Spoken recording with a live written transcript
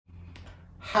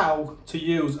how to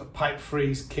use a pipe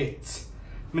freeze kit.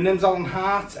 My name's Alan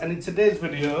Hart, and in today's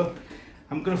video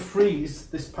I'm going to freeze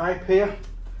this pipe here.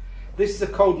 This is a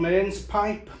cold mains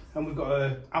pipe and we've got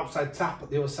an outside tap at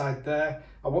the other side there.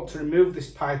 I want to remove this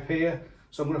pipe here,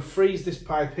 so I'm going to freeze this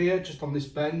pipe here just on this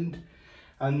bend,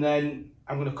 and then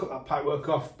I'm going to cut that pipework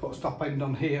off, put a stop end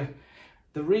on here.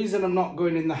 The reason I'm not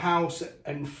going in the house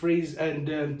and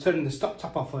turning the stop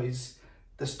tap off is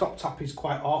the stop tap is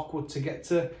quite awkward to get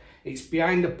to. It's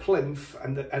behind a plinth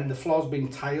and the floor's been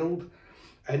tiled,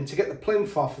 and to get the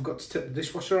plinth off I've got to take the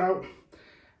dishwasher out,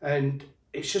 and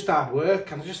it's just hard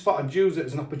work, and I just thought I'd use it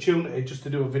as an opportunity just to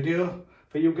do a video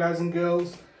for you guys and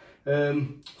girls.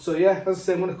 So yeah, as I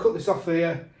say, I'm going to cut this off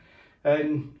here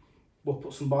and we'll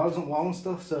put some bars on the wall and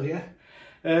stuff. So yeah,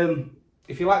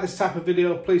 if you like this type of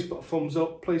video, please put a thumbs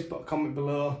up, please put a comment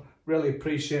below, really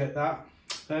appreciate that.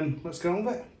 Let's get on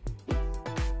with it.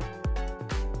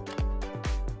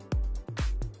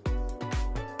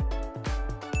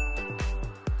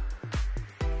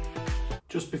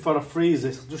 Just before I freeze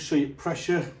this, I'll just show you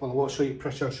pressure. Well, I won't show you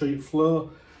pressure, I'll show you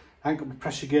flow. I ain't got my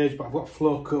pressure gauge, but I've got a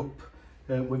flow cup.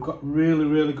 We've got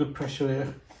really good pressure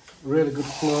here, really good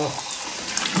flow.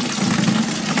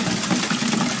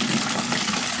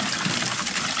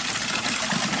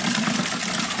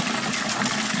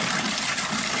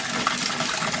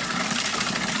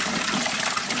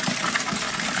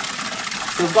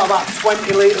 So we've got about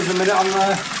 20 litres a minute on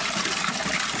there,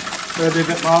 maybe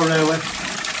a bit more really.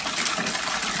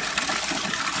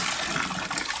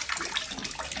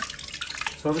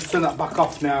 So I'll just turn that back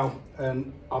off now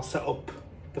and I'll set up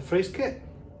the freeze kit.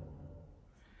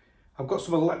 I've got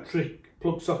some electric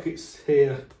plug sockets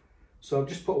here, so I've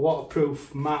just put a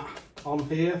waterproof mat on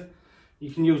here.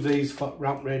 You can use these for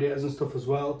ramp radiators and stuff as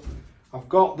well. I've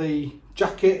got the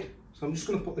jacket, so I'm just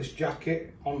going to put this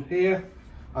jacket on here,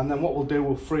 and then what we'll do,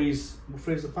 we'll freeze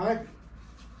the pipe.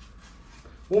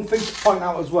 One thing to point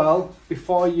out as well,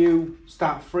 before you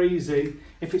start freezing,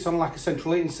 if it's on like a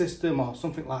central heating system or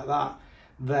something like that,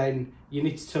 then you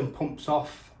need to turn pumps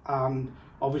off, and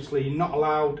obviously you're not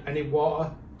allowed any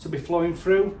water to be flowing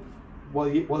through while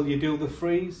you do the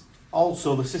freeze.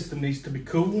 Also, the system needs to be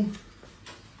cool,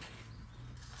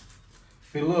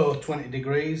 below 20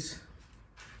 degrees,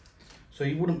 so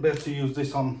you wouldn't be able to use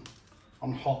this on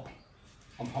hot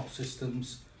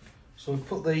systems. So I'll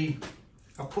put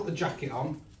the jacket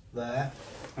on there.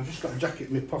 I've just got a jacket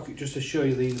in my pocket just to show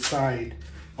you the inside.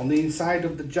 On the inside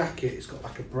of the jacket, it's got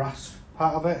like a brass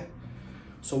part of it.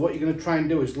 So what you're going to try and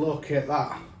do is locate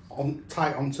that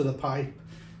tight onto the pipe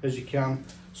as you can.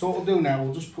 So what we'll do now,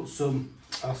 we'll just put some,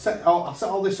 I'll set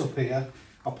all this up here.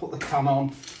 I'll put the can on,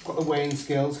 I've got the weighing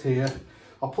scales here.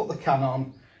 I'll put the can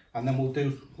on, and then we'll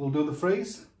do the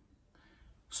freeze.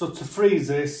 So to freeze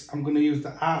this, I'm going to use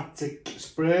the Arctic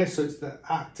spray. So it's the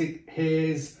Arctic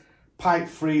Haze Pipe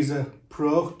Freezer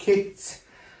Pro kit.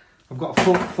 I've got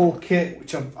a full kit,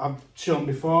 which I've shown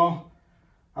before.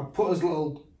 I've put his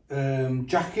little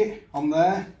jacket on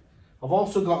there. I've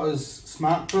also got his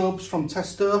smart probes from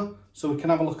Testo, so we can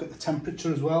have a look at the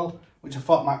temperature as well, which I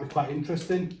thought might be quite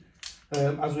interesting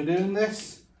as we're doing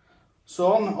this.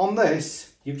 So on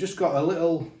this, you've just got a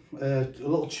little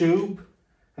tube,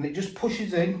 and it just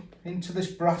pushes into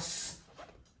this brass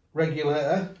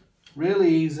regulator, really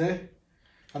easy,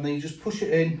 and then you just push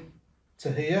it in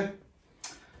to here.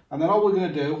 And then all we're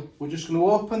going to do, we're just going to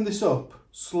open this up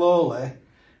slowly,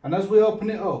 and as we open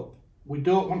it up, we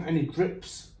don't want any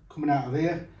drips coming out of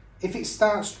here. If it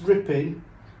starts dripping,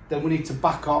 then we need to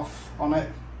back off on it.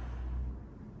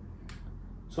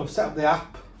 So I've set up the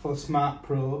app for the smart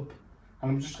probe,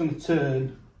 and I'm just going to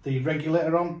turn the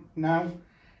regulator on now.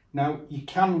 Now you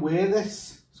can weigh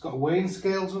this, it's got weighing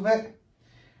scales with it,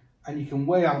 and you can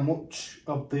weigh how much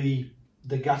of the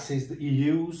gases that you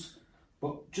use.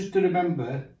 But just to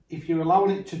remember, if you're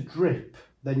allowing it to drip,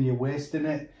 then you're wasting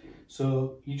it.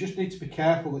 So you just need to be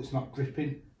careful it's not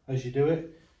dripping as you do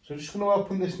it. So I'm just going to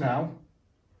open this now.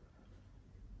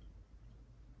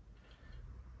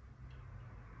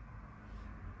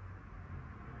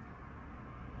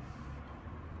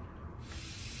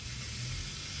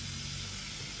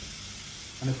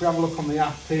 And if we have a look on the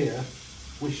app here,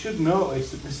 we should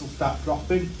notice that this will start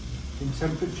dropping in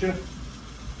temperature.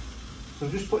 So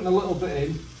just putting a little bit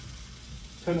in,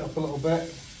 turn it up a little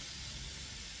bit.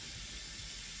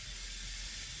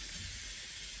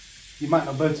 You might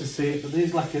not be able to see it, but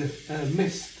there's like a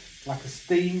mist, like a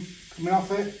steam coming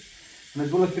off it. And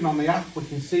as we're looking on the app, we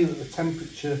can see that the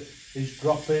temperature is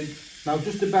dropping. Now,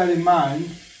 just to bear in mind,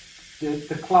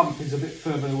 the clamp is a bit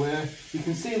further away. You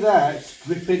can see there, it's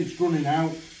dripping, it's running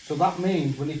out. So that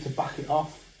means we need to back it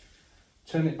off,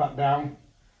 turn it back down.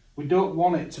 we don't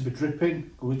want it to be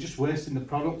dripping. We're just wasting the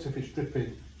product if it's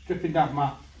dripping down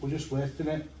matte. We're just wasting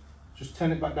it. Just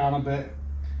turn it back down a bit.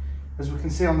 As we can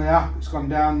see on the app, it's gone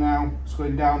down now. It's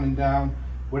going down and down.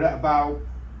 We're at about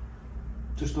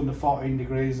just under 14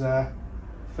 degrees there,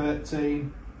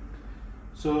 13.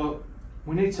 So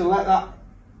we need to let that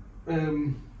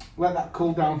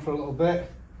cool down for a little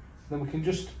bit. Then we can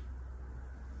just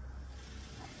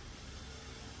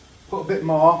put a bit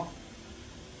more,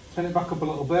 turn it back up a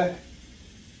little bit.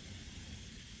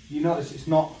 You notice it's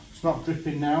not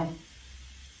dripping now.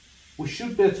 We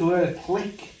should be able to hear a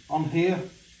click on here.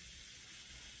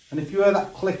 And if you hear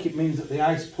that click, it means that the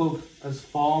ice plug has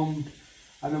formed.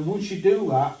 And then once you do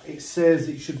that, it says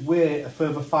it should wait a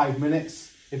further 5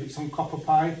 minutes if it's on copper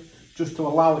pipe, just to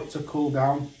allow it to cool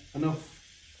down enough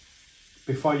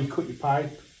before you cut your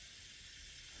pipe.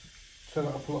 Turn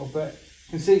it up a little bit.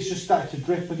 You can see it's just started to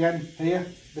drip again here,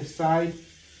 this side.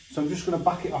 So I'm just going to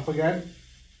back it off again.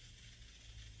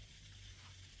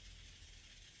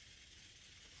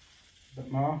 A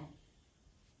bit more.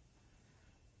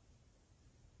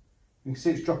 You can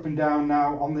see it's dropping down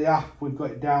now. On the app, we've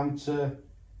got it down to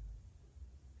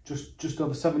just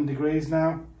over 7 degrees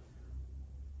now.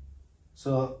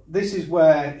 So this is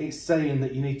where it's saying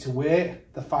that you need to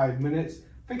wait the 5 minutes.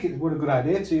 I think it would be a good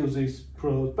idea to use these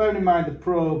probes. Bearing in mind the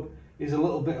probe is a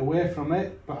little bit away from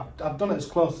it, but I've done it as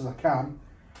close as I can.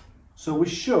 So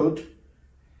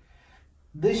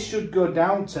this should go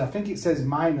down to, I think it says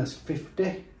minus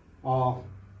 50, or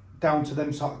down to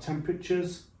them sort of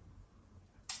temperatures.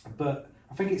 But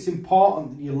I think it's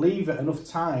important that you leave it enough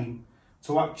time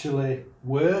to actually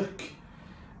work.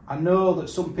 I know that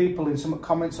some people in some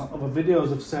comments on other videos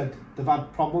have said they've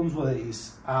had problems with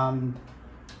these and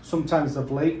sometimes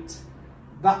they've leaked.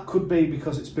 That could be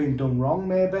because it's been done wrong,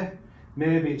 maybe.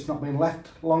 Maybe it's not been left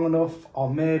long enough,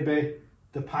 or maybe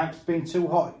the pipe's been too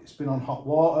hot, it's been on hot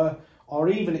water, or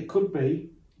even it could be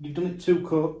you've done it too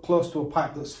close to a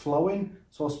pipe that's flowing.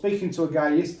 So I was speaking to a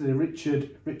guy yesterday,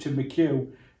 Richard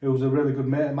McHugh, who was a really good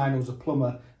mate of mine, who was a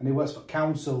plumber, and he works for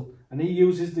council, and he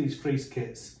uses these freeze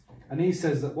kits. And he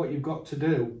says that what you've got to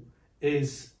do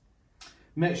is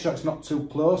make sure it's not too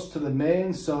close to the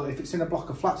main. So if it's in a block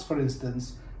of flats, for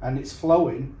instance, and it's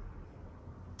flowing,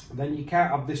 then you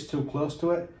can't have this too close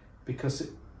to it because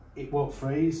it won't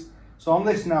freeze. So on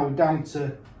this now, we're down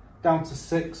to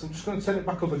 6. I'm just going to turn it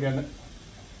back up again.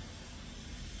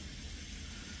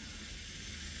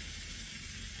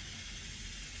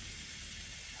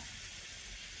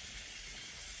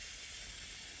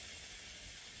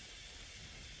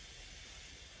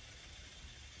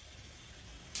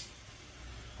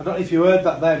 I don't know if you heard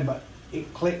that then, but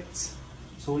it clicked.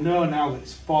 So we know now that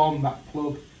it's formed that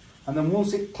plug. And then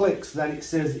once it clicks, then it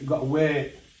says that you've got to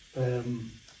wait, as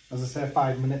I say,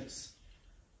 5 minutes.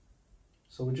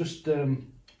 So we just turn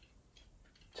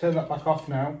that back off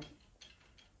now.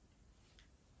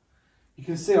 You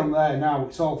can see on there now,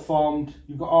 it's all formed.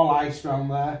 You've got all ice around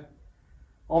there.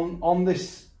 On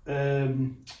this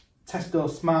Testo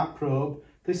Smart Probe,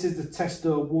 this is the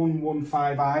Testo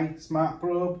 115i Smart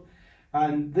Probe.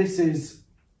 And this is,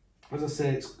 as I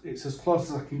say, it's as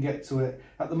close as I can get to it.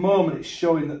 At the moment, it's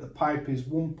showing that the pipe is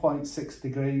 1.6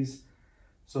 degrees.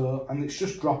 So, and it's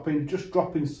just dropping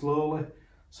slowly.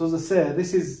 So as I say,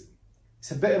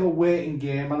 it's a bit of a waiting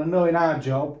game. And I know in our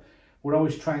job, we're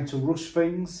always trying to rush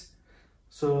things.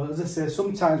 So as I say,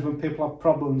 sometimes when people have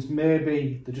problems,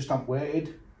 maybe they just haven't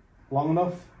waited long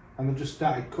enough and they've just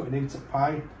started cutting into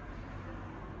pipe.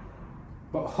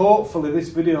 But hopefully this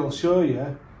video will show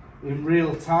you in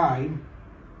real time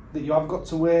that you have got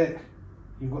to wait.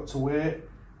 You've got to wait,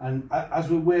 and as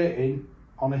we're waiting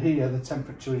on here, the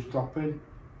temperature is dropping.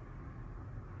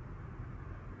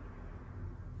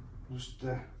 Just see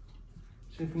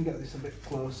if we can get this a bit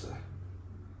closer.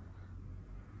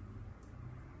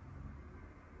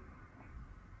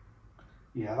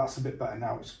 Yeah, that's a bit better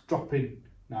now. It's dropping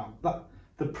now.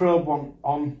 The probe went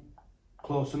on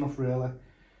close enough, really.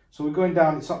 So we're going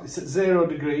down. It's at 0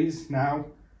 degrees now.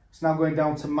 It's now going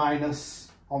down to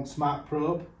minus on Smart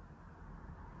Probe.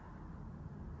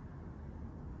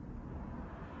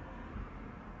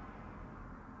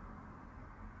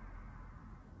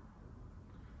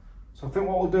 So I think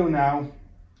what we'll do now,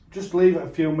 just leave it a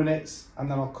few minutes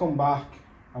and then I'll come back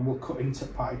and we'll cut into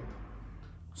pipe.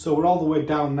 So we're all the way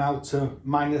down now to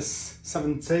minus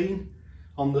 17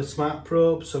 on the Smart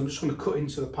Probe. So I'm just going to cut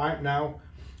into the pipe now,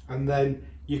 and then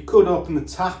you could open the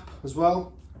tap as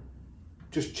well.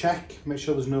 Just check, make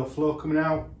sure there's no flow coming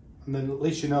out, and then at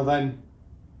least you know then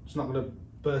it's not going to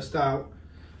burst out.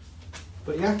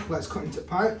 But yeah, let's cut into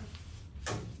pipe.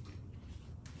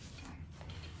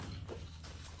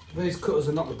 These cutters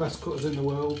are not the best cutters in the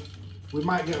world. We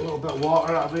might get a little bit of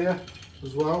water out of here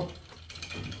as well.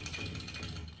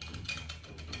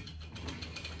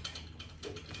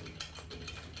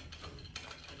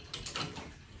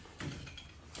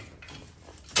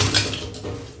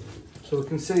 So we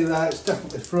can see that it's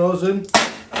definitely frozen.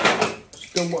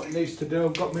 It's done what it needs to do.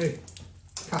 I've got my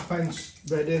cap ends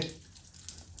ready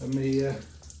and my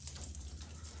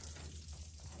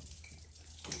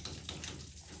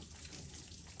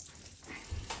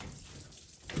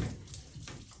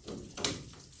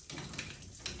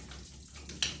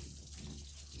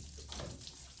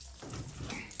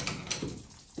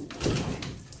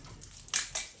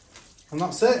and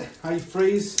that's it. How you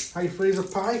freeze a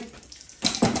pipe.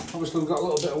 Obviously we've got a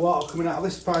little bit of water coming out of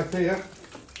this pipe here.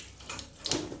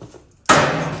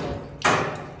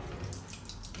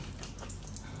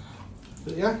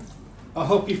 But yeah, I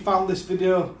hope you found this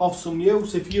video of some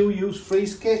use. If you use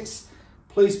freeze kits,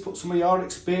 please put some of your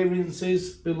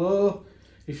experiences below.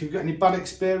 If you've got any bad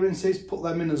experiences, put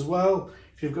them in as well.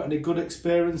 If you've got any good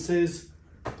experiences,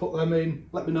 put them in.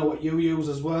 Let me know what you use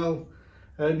as well.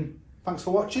 And thanks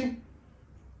for watching.